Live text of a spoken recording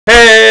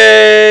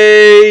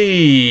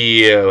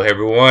Hello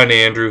everyone,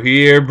 Andrew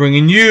here,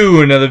 bringing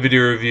you another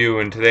video review,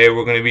 and today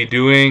we're going to be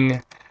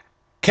doing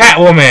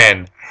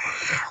Catwoman.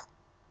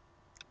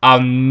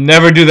 I'll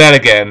never do that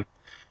again.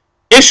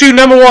 Issue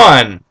number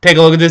 1. Take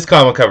a look at this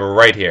comic cover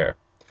right here.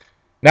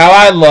 Now,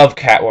 I love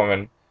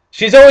Catwoman.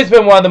 She's always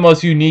been one of the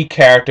most unique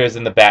characters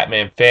in the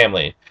Batman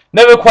family.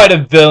 Never quite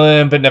a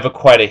villain, but never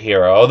quite a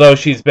hero, although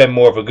she's been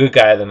more of a good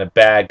guy than a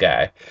bad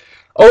guy.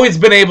 Always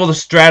been able to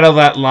straddle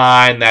that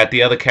line that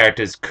the other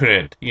characters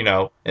couldn't,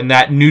 in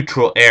that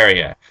neutral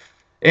area.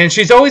 And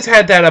she's always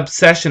had that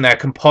obsession,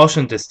 that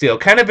compulsion to steal,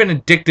 kind of an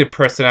addictive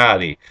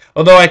personality.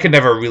 Although I could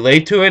never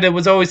relate to it, it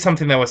was always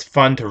something that was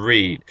fun to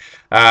read.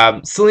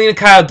 Selina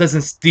Kyle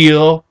doesn't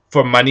steal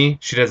for money,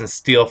 she doesn't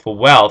steal for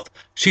wealth,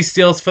 she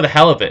steals for the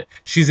hell of it.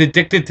 She's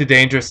addicted to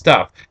dangerous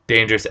stuff,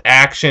 dangerous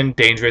action,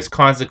 dangerous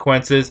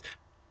consequences.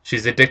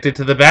 She's addicted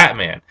to the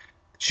Batman.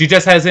 She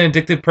just has an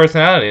addictive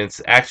personality, and it's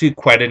actually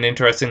quite an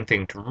interesting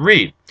thing to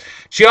read.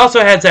 She also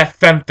has that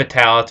femme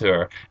fatale to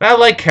her, and I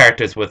like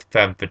characters with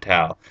femme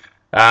fatale.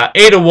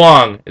 Ada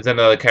Wong is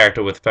another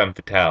character with femme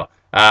fatale.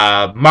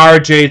 Mara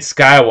Jade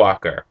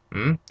Skywalker,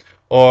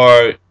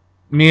 or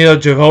Mila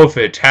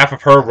Jovovich, half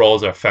of her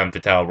roles are femme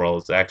fatale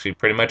roles. Actually,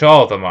 pretty much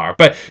all of them are.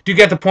 But do you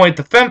get the point?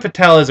 The femme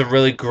fatale is a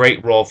really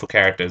great role for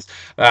characters,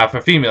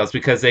 for females,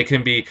 because they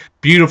can be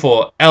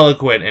beautiful,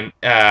 eloquent,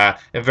 and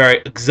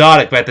very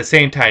exotic, but at the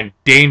same time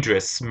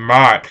dangerous,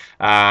 smart,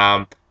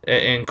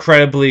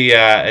 incredibly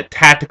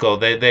tactical.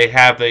 They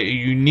have a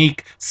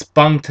unique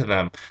spunk to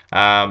them.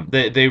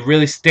 They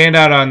really stand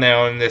out on their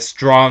own. They're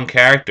strong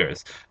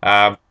characters,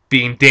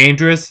 being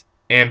dangerous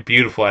and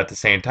beautiful at the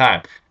same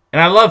time. And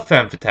I love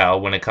femme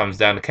fatale when it comes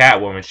down to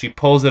Catwoman. She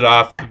pulls it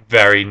off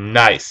very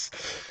nice.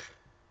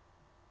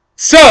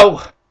 So,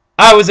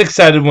 I was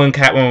excited when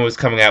Catwoman was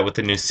coming out with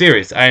the new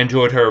series. I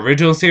enjoyed her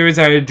original series,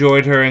 I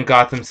enjoyed her in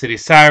Gotham City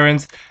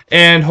Sirens,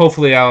 and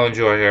hopefully I'll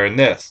enjoy her in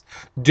this.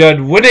 Judd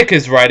Winick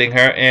is writing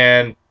her,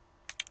 and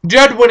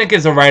Judd Winick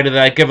is a writer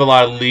that I give a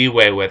lot of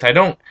leeway with.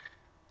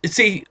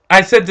 See,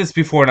 I said this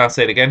before and I'll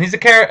say it again. He's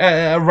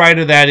a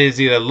writer that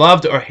is either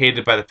loved or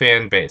hated by the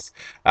fan base.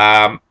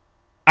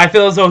 I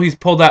feel as though he's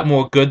pulled out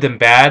more good than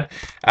bad.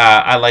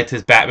 I liked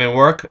his Batman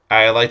work.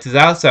 I liked his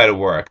Outsider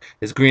work.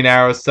 His Green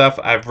Arrow stuff,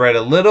 I've read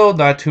a little,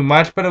 not too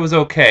much, but it was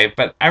okay.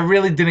 But I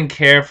really didn't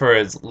care for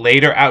his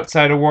later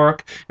Outsider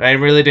work, and I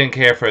really didn't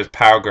care for his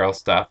Power Girl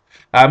stuff.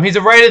 He's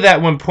a writer that,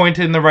 when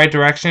pointed in the right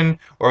direction,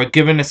 or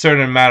given a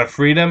certain amount of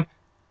freedom,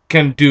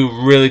 can do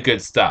really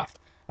good stuff.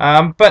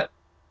 But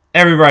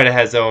every writer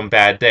has their own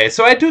bad day.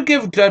 So I do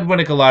give Judd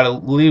Winick a lot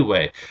of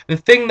leeway. The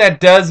thing that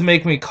does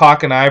make me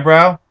cock an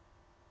eyebrow,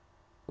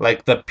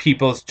 like the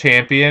People's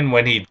Champion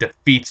when he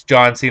defeats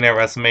John Cena at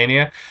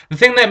WrestleMania. The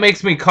thing that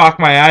makes me cock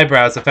my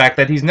eyebrows is the fact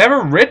that he's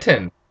never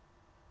written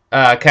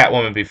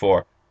Catwoman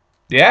before.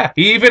 Yeah,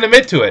 he even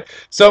admit to it.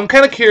 So I'm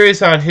kind of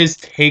curious on his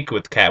take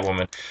with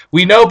Catwoman.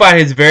 We know by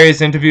his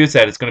various interviews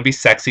that it's going to be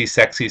sexy,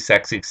 sexy,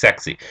 sexy,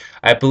 sexy.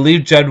 I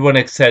believe Judd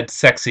Winick said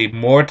sexy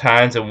more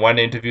times in one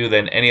interview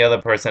than any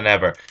other person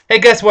ever. Hey,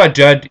 guess what,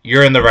 Judd?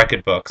 You're in the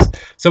record books.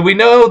 So we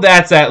know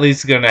that's at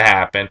least going to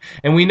happen.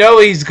 And we know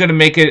he's going to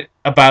make it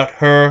about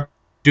her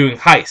doing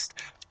heist,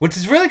 which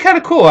is really kind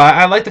of cool.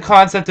 I like the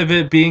concept of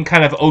it being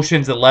kind of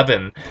Ocean's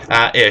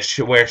 11-ish,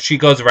 where she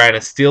goes around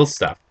and steals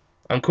stuff.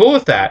 I'm cool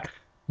with that.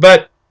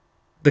 But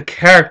the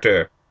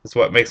character is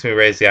what makes me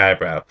raise the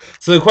eyebrow.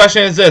 So the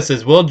question is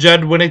this, will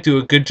Judd Winick do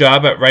a good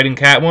job at writing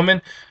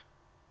Catwoman?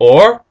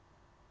 Or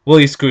will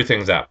he screw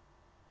things up?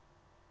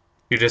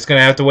 You're just going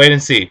to have to wait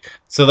and see.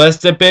 So let's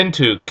dip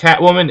into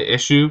Catwoman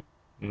issue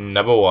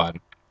number 1.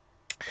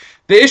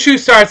 The issue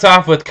starts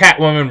off with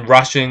Catwoman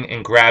rushing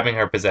and grabbing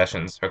her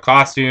possessions. Her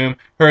costume,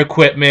 her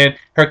equipment,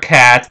 her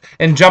cat,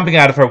 and jumping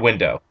out of her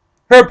window.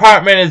 Her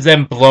apartment is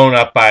then blown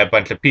up by a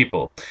bunch of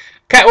people.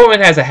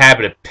 Catwoman has a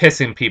habit of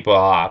pissing people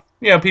off.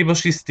 People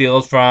she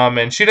steals from,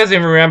 and she doesn't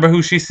even remember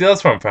who she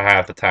steals from for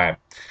half the time.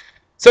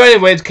 So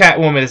anyways,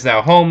 Catwoman is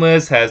now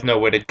homeless, has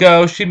nowhere to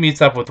go. She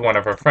meets up with one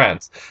of her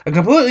friends. A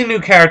completely new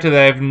character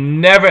that I've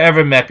never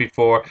ever met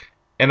before,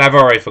 and I've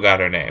already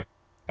forgot her name.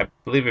 I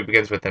believe it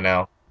begins with an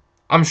L.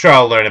 I'm sure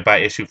I'll learn it by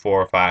issue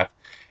 4 or 5.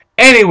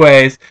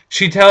 Anyways,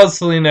 she tells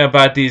Selina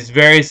about these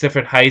various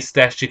different heists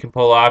that she can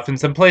pull off and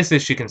some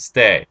places she can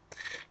stay.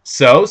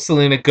 So,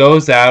 Selina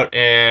goes out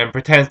and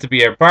pretends to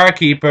be a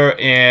barkeeper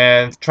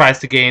and tries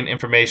to gain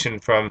information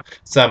from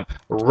some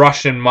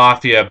Russian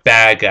mafia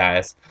bad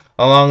guys.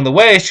 Along the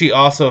way, she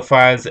also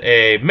finds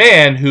a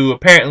man who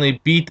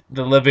apparently beat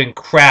the living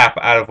crap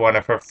out of one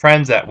of her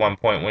friends at one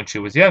point when she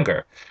was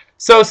younger.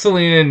 So,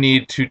 Selina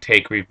needs to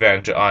take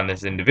revenge on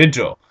this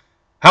individual.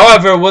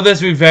 However, will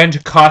this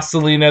revenge cost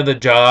Selina the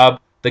job,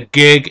 the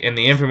gig, and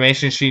the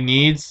information she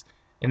needs?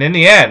 And in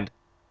the end,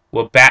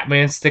 will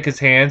Batman stick his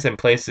hands in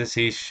places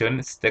he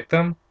shouldn't stick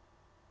them?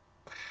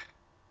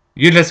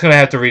 You're just going to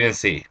have to read and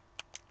see.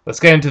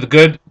 Let's get into the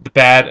good, the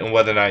bad, and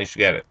whether or not you should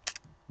get it.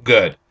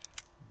 Good.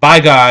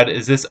 By God,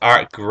 is this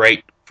art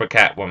great for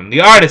Catwoman.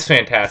 The art is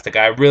fantastic.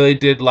 I really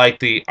did like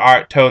the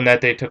art tone that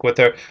they took with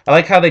her. I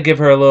like how they give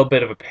her a little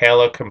bit of a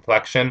paler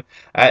complexion.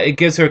 It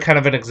gives her kind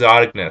of an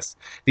exoticness.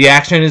 The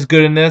action is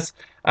good in this.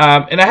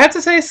 And I have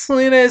to say,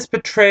 Selina is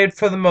portrayed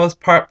for the most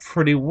part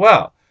pretty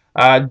well.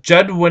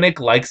 Judd Winnick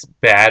likes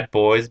bad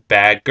boys,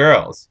 bad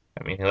girls.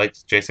 I mean, he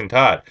likes Jason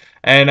Todd.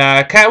 And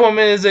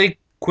Catwoman is a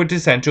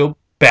quintessential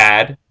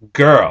bad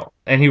girl.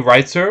 And he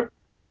writes her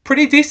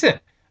pretty decent.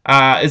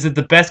 Is it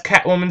the best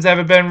Catwoman's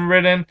ever been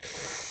written?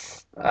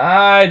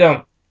 I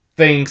don't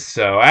think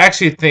so. I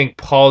actually think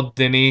Paul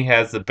Dini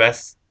has the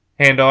best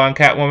handle on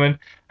Catwoman.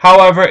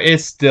 However,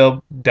 it's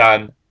still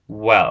done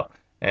well.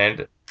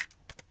 And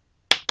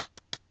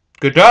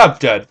good job,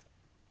 Judd.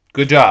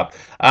 Good job.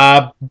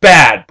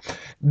 Bad.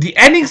 The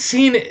ending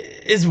scene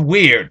is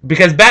weird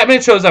because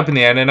Batman shows up in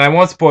the end, and I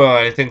won't spoil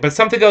anything, but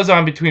something goes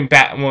on between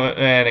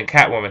Batman and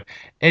Catwoman.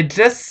 It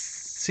just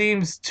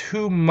seems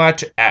too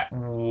much at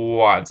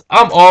once.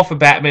 I'm all for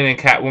Batman and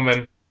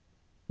Catwoman,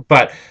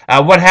 but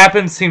what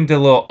happened seemed a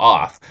little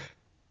off.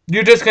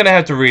 You're just going to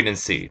have to read and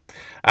see.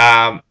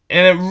 And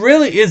it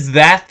really is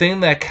that thing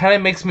that kind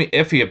of makes me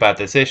iffy about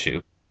this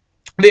issue.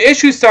 The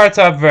issue starts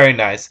off very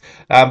nice,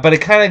 but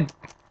it kind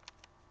of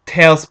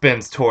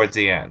tailspins towards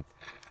the end.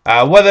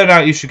 Whether or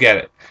not you should get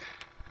it.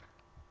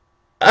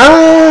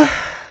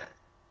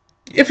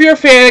 If you're a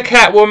fan of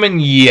Catwoman,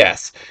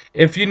 yes.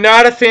 If you're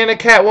not a fan of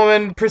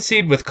Catwoman,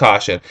 proceed with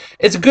caution.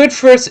 It's a good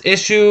first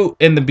issue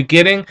in the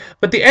beginning,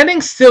 but the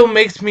ending still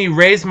makes me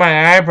raise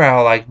my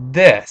eyebrow like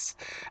this.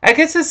 I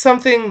guess it's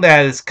something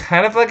that is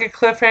kind of like a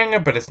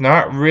cliffhanger, but it's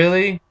not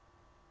really.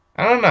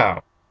 I don't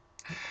know.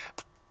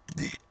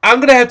 I'm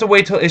going to have to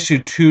wait till issue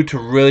 2 to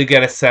really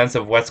get a sense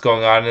of what's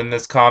going on in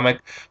this comic.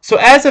 So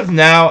as of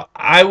now,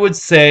 I would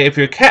say if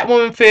you're a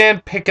Catwoman fan,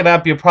 pick it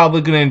up. You're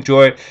probably going to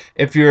enjoy it.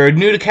 If you're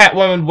new to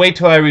Catwoman, wait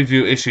till I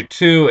review issue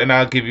 2, and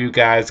I'll give you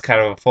guys kind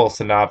of a full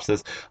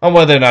synopsis on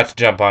whether or not to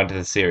jump onto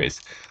the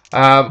series.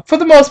 For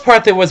the most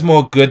part, there was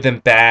more good than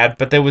bad,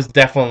 but there was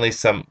definitely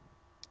some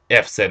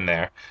ifs in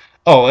there.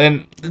 Oh,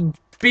 and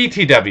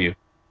BTW.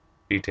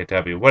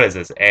 BTW. What is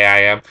this?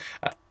 AIM?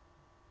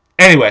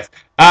 Anyways,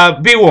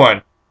 be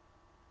warned.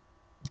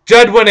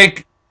 Judd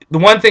Winnick, the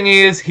one thing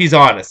is, he's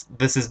honest.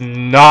 This is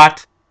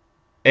not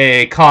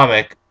a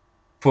comic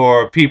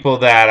for people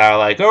that are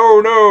like,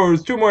 oh no,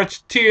 it's too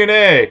much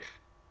TNA.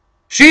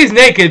 She's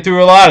naked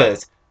through a lot of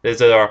this.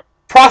 There's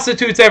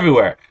prostitutes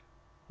everywhere.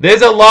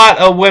 There's a lot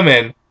of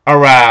women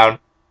around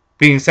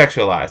being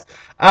sexualized.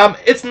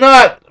 It's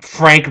not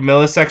Frank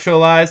Miller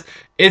sexualized.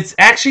 It's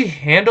actually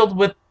handled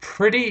with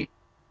pretty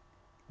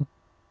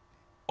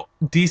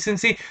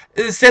decency.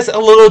 It's just a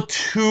little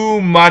too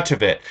much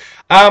of it.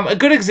 A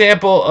good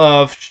example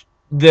of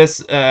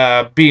this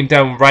being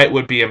done right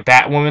would be in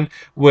Batwoman,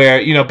 where,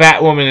 you know,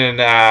 Batwoman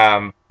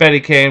and Betty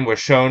Kane were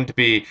shown to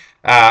be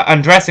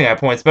undressing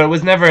at points, but it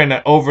was never in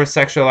an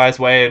over-sexualized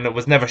way, and it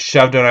was never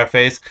shoved on our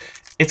face.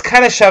 It's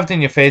kind of shoved in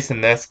your face in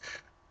this.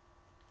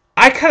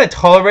 I kind of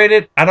tolerate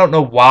it. I don't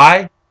know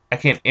why. I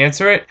can't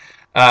answer it.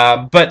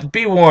 But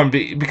be warned,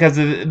 because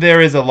there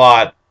is a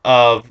lot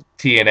of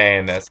TNA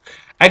in this.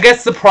 I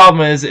guess the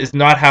problem is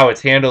not how it's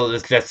handled,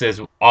 it's just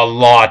there's a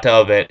lot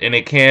of it, and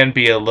it can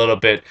be a little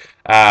bit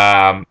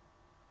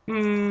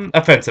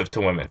offensive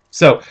to women.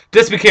 So,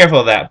 just be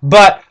careful of that.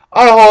 But,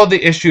 on the whole,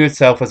 the issue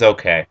itself was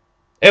okay.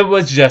 It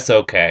was just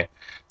okay.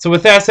 So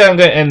with that said, I'm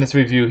going to end this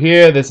review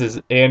here. This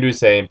is Andrew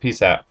saying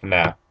peace out for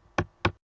now.